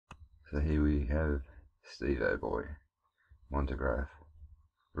So here we have Steve O'Boy, Montagraph,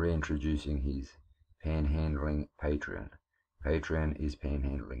 reintroducing his panhandling Patreon. Patreon is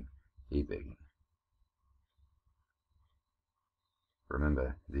panhandling, e-begging.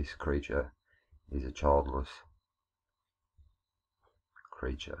 Remember, this creature is a childless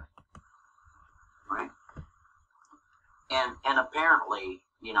creature. Right. And apparently,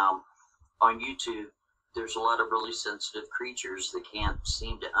 you know, on YouTube, there's a lot of really sensitive creatures that can't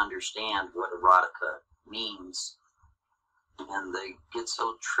seem to understand what erotica means. And they get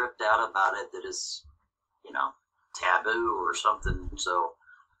so tripped out about it that it's, you know, taboo or something. So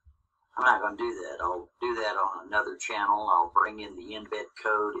I'm not going to do that. I'll do that on another channel. I'll bring in the embed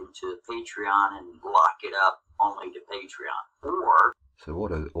code into Patreon and lock it up only to Patreon. Or... So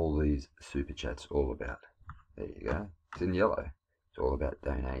what are all these super chats all about? There you go. It's in yellow. It's all about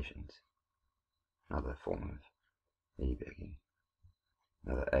donations. Another form of e-begging.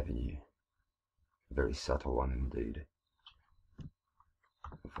 Another avenue. A very subtle one indeed.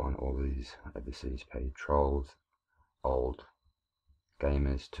 You'll find all these overseas paid trolls, old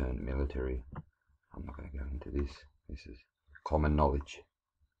gamers turned military. I'm not going to go into this. This is common knowledge.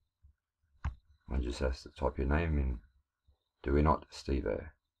 I just have to type your name in. Do we not, Steve-O?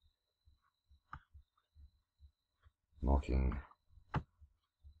 Mocking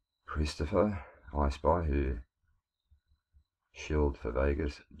Christopher, I Spy, who shilled for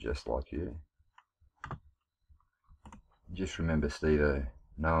Vegas just like you. Just remember, Steve-O,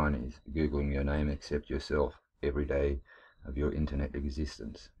 no one is Googling your name except yourself every day of your internet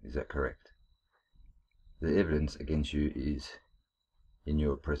existence. Is that correct? The evidence against you is in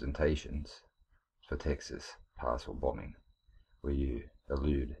your presentations for Texas parcel bombing, where you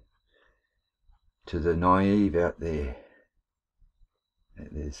allude to the naive out there that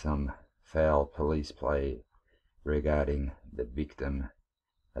there's some foul police play regarding the victim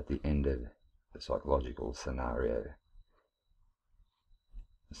at the end of the psychological scenario.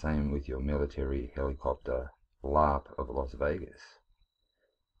 The same with your military helicopter LARP of Las Vegas.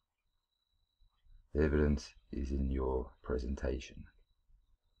 The evidence is in your presentation.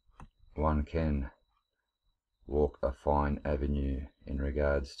 One can walk a fine avenue in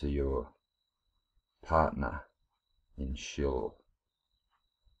regards to your partner in shill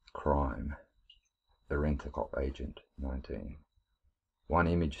crime, the Rent-A-Cop Agent 19. One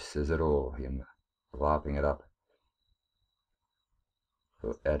image says it all, him LARPing it up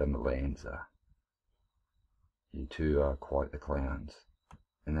for Adam Lanza. You two are quite the clowns,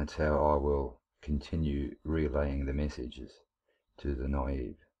 and that's how I will continue relaying the messages to the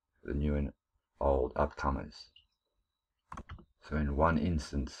naive, the new and old upcomers. So in one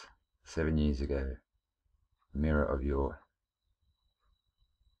instance, 7 years ago, mirror of your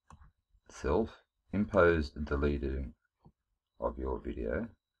self-imposed deleting of your video.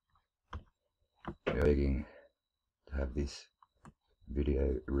 You're begging to have this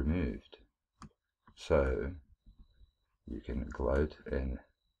video removed so you can gloat and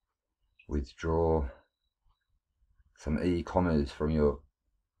withdraw some e-commerce from your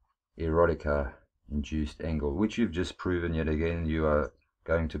erotica induced angle, which you've just proven yet again you are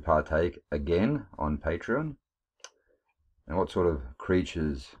going to partake again on Patreon. And what sort of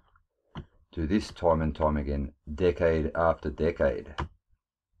creatures do this time and time again, decade after decade?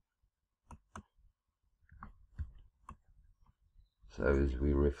 So as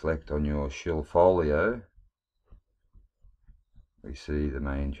we reflect on your shill folio, we see the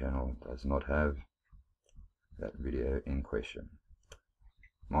main channel does not have that video in question.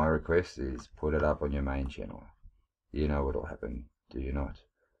 My request is put it up on your main channel. You know what will happen, do you not?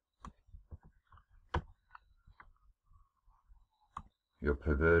 Your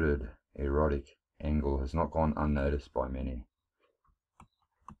perverted erotic angle has not gone unnoticed by many.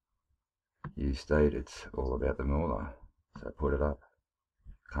 You state it's all about the moolah, so put it up.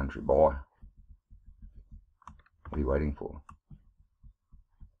 Country boy. What are you waiting for?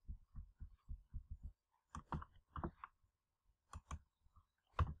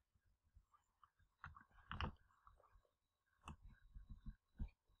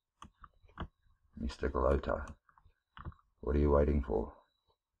 Mr. Gloater, what are you waiting for?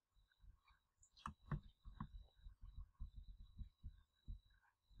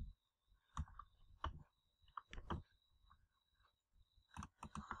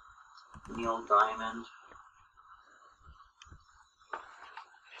 Neil Diamond,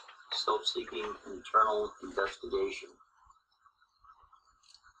 self-seeking internal investigation.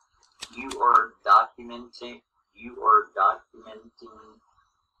 You are documenting.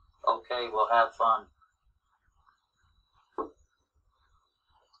 Okay, well, have fun.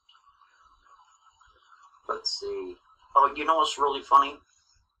 Let's see. Oh, you know what's really funny?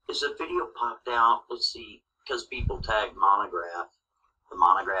 is a video popped out. Let's see, because people tag Montagraph, the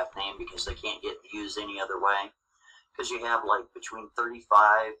Montagraph name, because they can't get views any other way. Because you have like between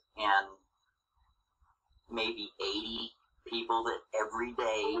 35 and maybe 80 people that every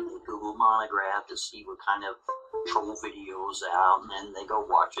day they Google Montagraph to see what kind of troll videos out, and then they go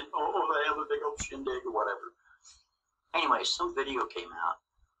watch it. Oh, they have a big old shindig or whatever. Anyway, some video came out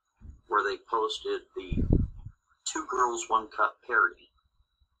where they posted the Two Girls, One Cup parody.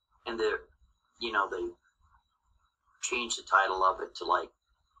 And they changed the title of it to like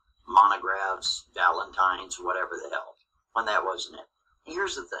Monographs, Valentine's, whatever the hell. When that wasn't it.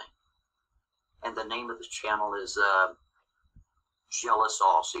 Here's the thing. And the name of the channel is Jealous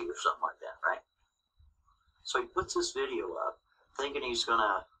Aussie or something like that, right? So he puts this video up thinking he's going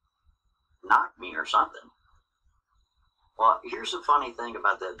to knock me or something. Well, here's the funny thing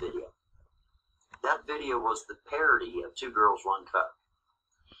about that video. That video was the parody of Two Girls, One Cup.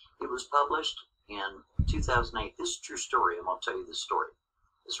 It was published in 2008. This is a true story. I'm going to tell you this story.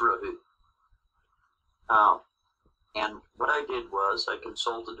 It's real hoot. And what I did was I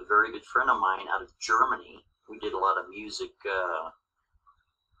consulted a very good friend of mine out of Germany. We did a lot of music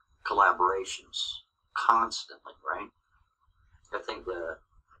collaborations constantly, right? I think the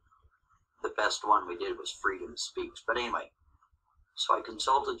best one we did was Freedom Speaks. But anyway, so I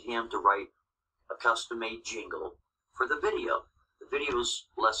consulted him to write a custom-made jingle for the video. The video is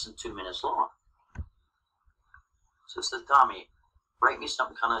less than 2 minutes long. So I said, Tommy, write me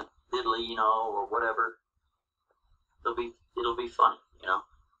something kind of diddly, or whatever. It'll be funny,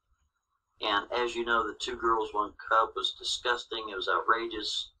 And as you know, the Two Girls, One Cup was disgusting. It was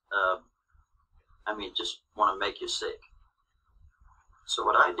outrageous. Just want to make you sick. So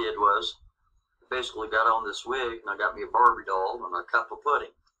what I did was, basically got on this wig, and I got me a Barbie doll and a cup of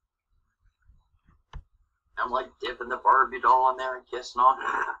pudding. I'm like dipping the Barbie doll in there and kissing on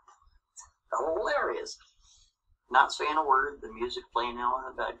her. Hilarious. Not saying a word, the music playing out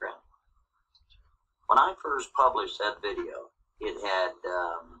in the background. When I first published that video, it had,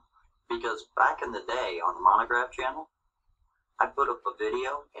 because back in the day on the Montagraph channel, I put up a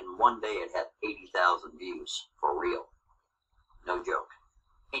video, and one day it had 80,000 views, for real. No joke.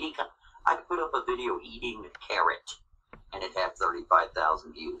 I could put up a video eating a carrot, and it had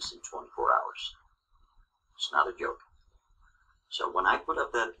 35,000 views in 24 hours. It's not a joke. So when I put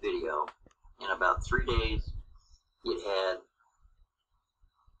up that video, in about 3 days, it had,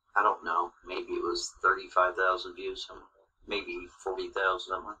 I don't know, maybe it was 35,000 views, maybe 40,000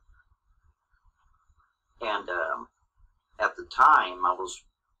 somewhere. And at the time, I was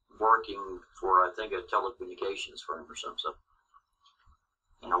working for, I think, a telecommunications firm or something.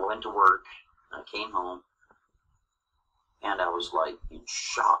 And I went to work, and I came home, and I was like in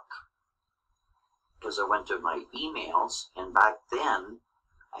shock. Because I went to my emails, and back then,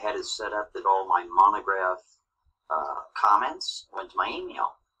 I had it set up that all my Montagraph comments went to my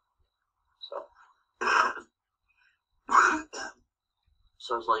email.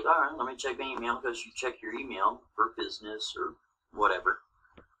 So I was like, all right, let me check my email, because you check your email for business or whatever.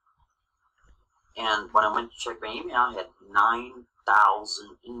 And when I went to check my email, I had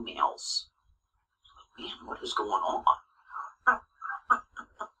 9,000 emails. Man, what is going on?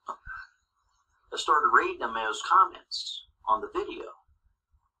 I started reading them as comments on the video.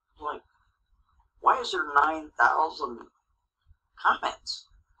 Like, why is there 9,000 comments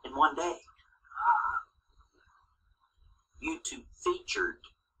in one day? YouTube featured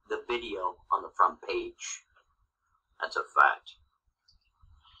the video on the front page. That's a fact.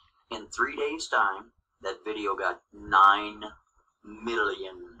 In 3 days' time, that video got 9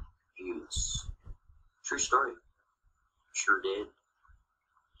 million views. True story. Sure did.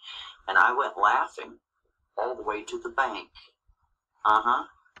 And I went laughing all the way to the bank.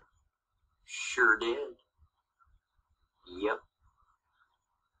 Sure did. Yep.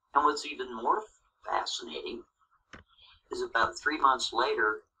 And what's even more fascinating is about 3 months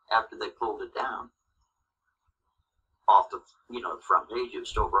later, after they pulled it down off the front page, it was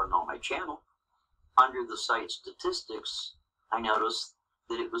still running on my channel. Under the site statistics, I noticed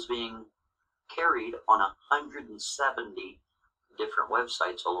that it was being carried on 170 different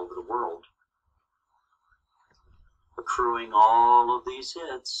websites all over the world, accruing all of these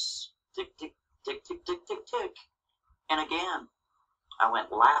hits. Tick, tick, tick, tick, tick, tick, tick. And again, I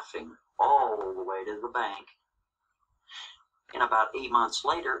went laughing all the way to the bank. And about 8 months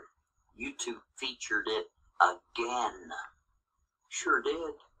later, YouTube featured it again. Sure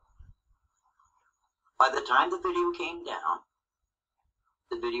did. By the time the video came down,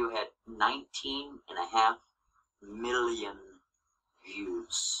 the video had 19.5 million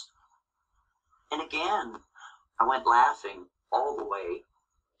views. And again, I went laughing all the way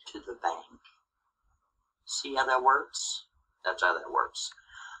to the bank. See how that works? That's how that works.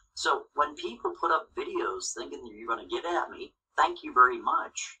 So when people put up videos thinking that you're going to get at me, thank you very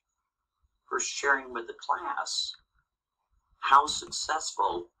much for sharing with the class how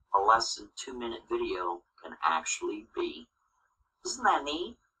successful a less than 2-minute video can actually be. Isn't that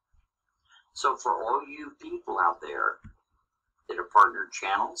neat? So for all you people out there that are partnered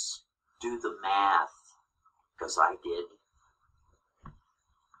channels, do the math, because I did.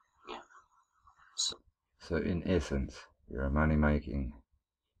 Yeah. So in essence, you're a money-making,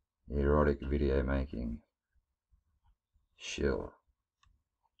 erotic video-making shill.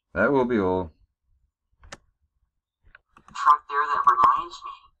 That will be all. Truck there that reminds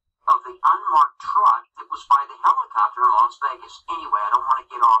me of the unmarked truck that was by the helicopter in Las Vegas. Anyway, I don't want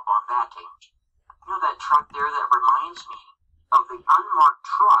to get off on that tangent. You know that truck there that reminds me of the unmarked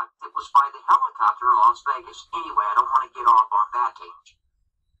truck that was by the helicopter in Las Vegas. Anyway, I don't want to get off on that tangent.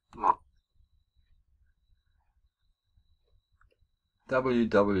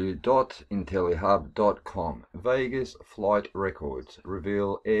 www.intellihub.com. Vegas flight records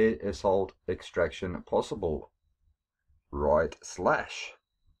reveal air assault extraction possible. Right slash.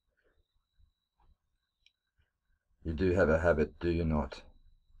 You do have a habit, do you not,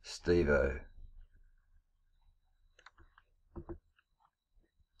 Steve-O?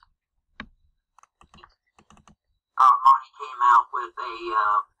 Monty came out with a,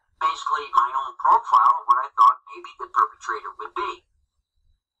 basically my own profile of what I thought maybe the perpetrator would be.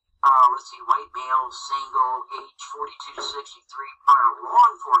 Let's see, white male, single, age 42 to 63, prior law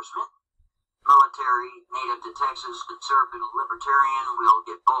enforcement, military, native to Texas, conservative, libertarian, will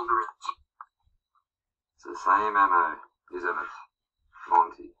get bolder. It's the same ammo, isn't it,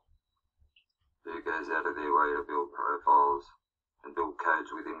 Monty? Who goes out of their way to build profiles and build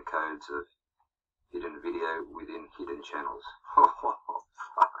codes within codes of hidden video within hidden channels.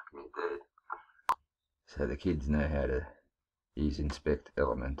 Fuck me dead. So the kids know how to use inspect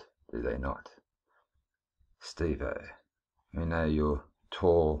element, do they not? Steve-O, we know your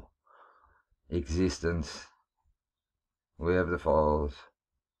tall existence. We have the files.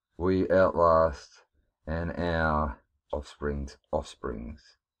 We outlast, and our offsprings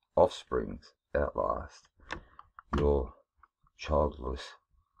outlast your childless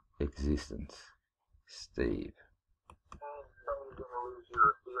existence, Steve.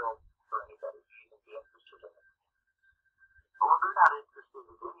 Well, they're not interested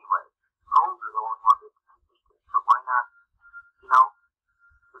in it anyway. Homes are the only one that's interested. So why not, you know,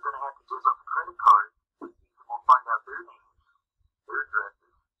 they're going to have to give up a credit card. And we'll find out their names, their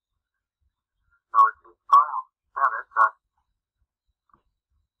addresses. In order to get the file. Yeah, that's right.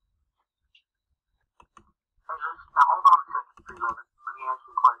 Hey, listen, now hold on a second, 311. Let me ask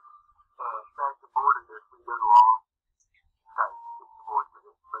you a question. Back the board of this, we go to all. Okay, it's the board of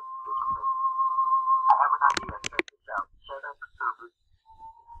this, but it's okay. I have an idea. Check this out. Set up a server.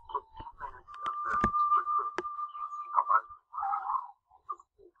 Take 2 minutes of the QC command.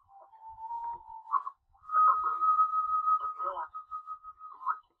 And then do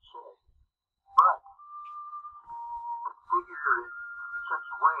what you say. But configure it in such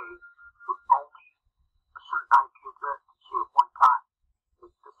a way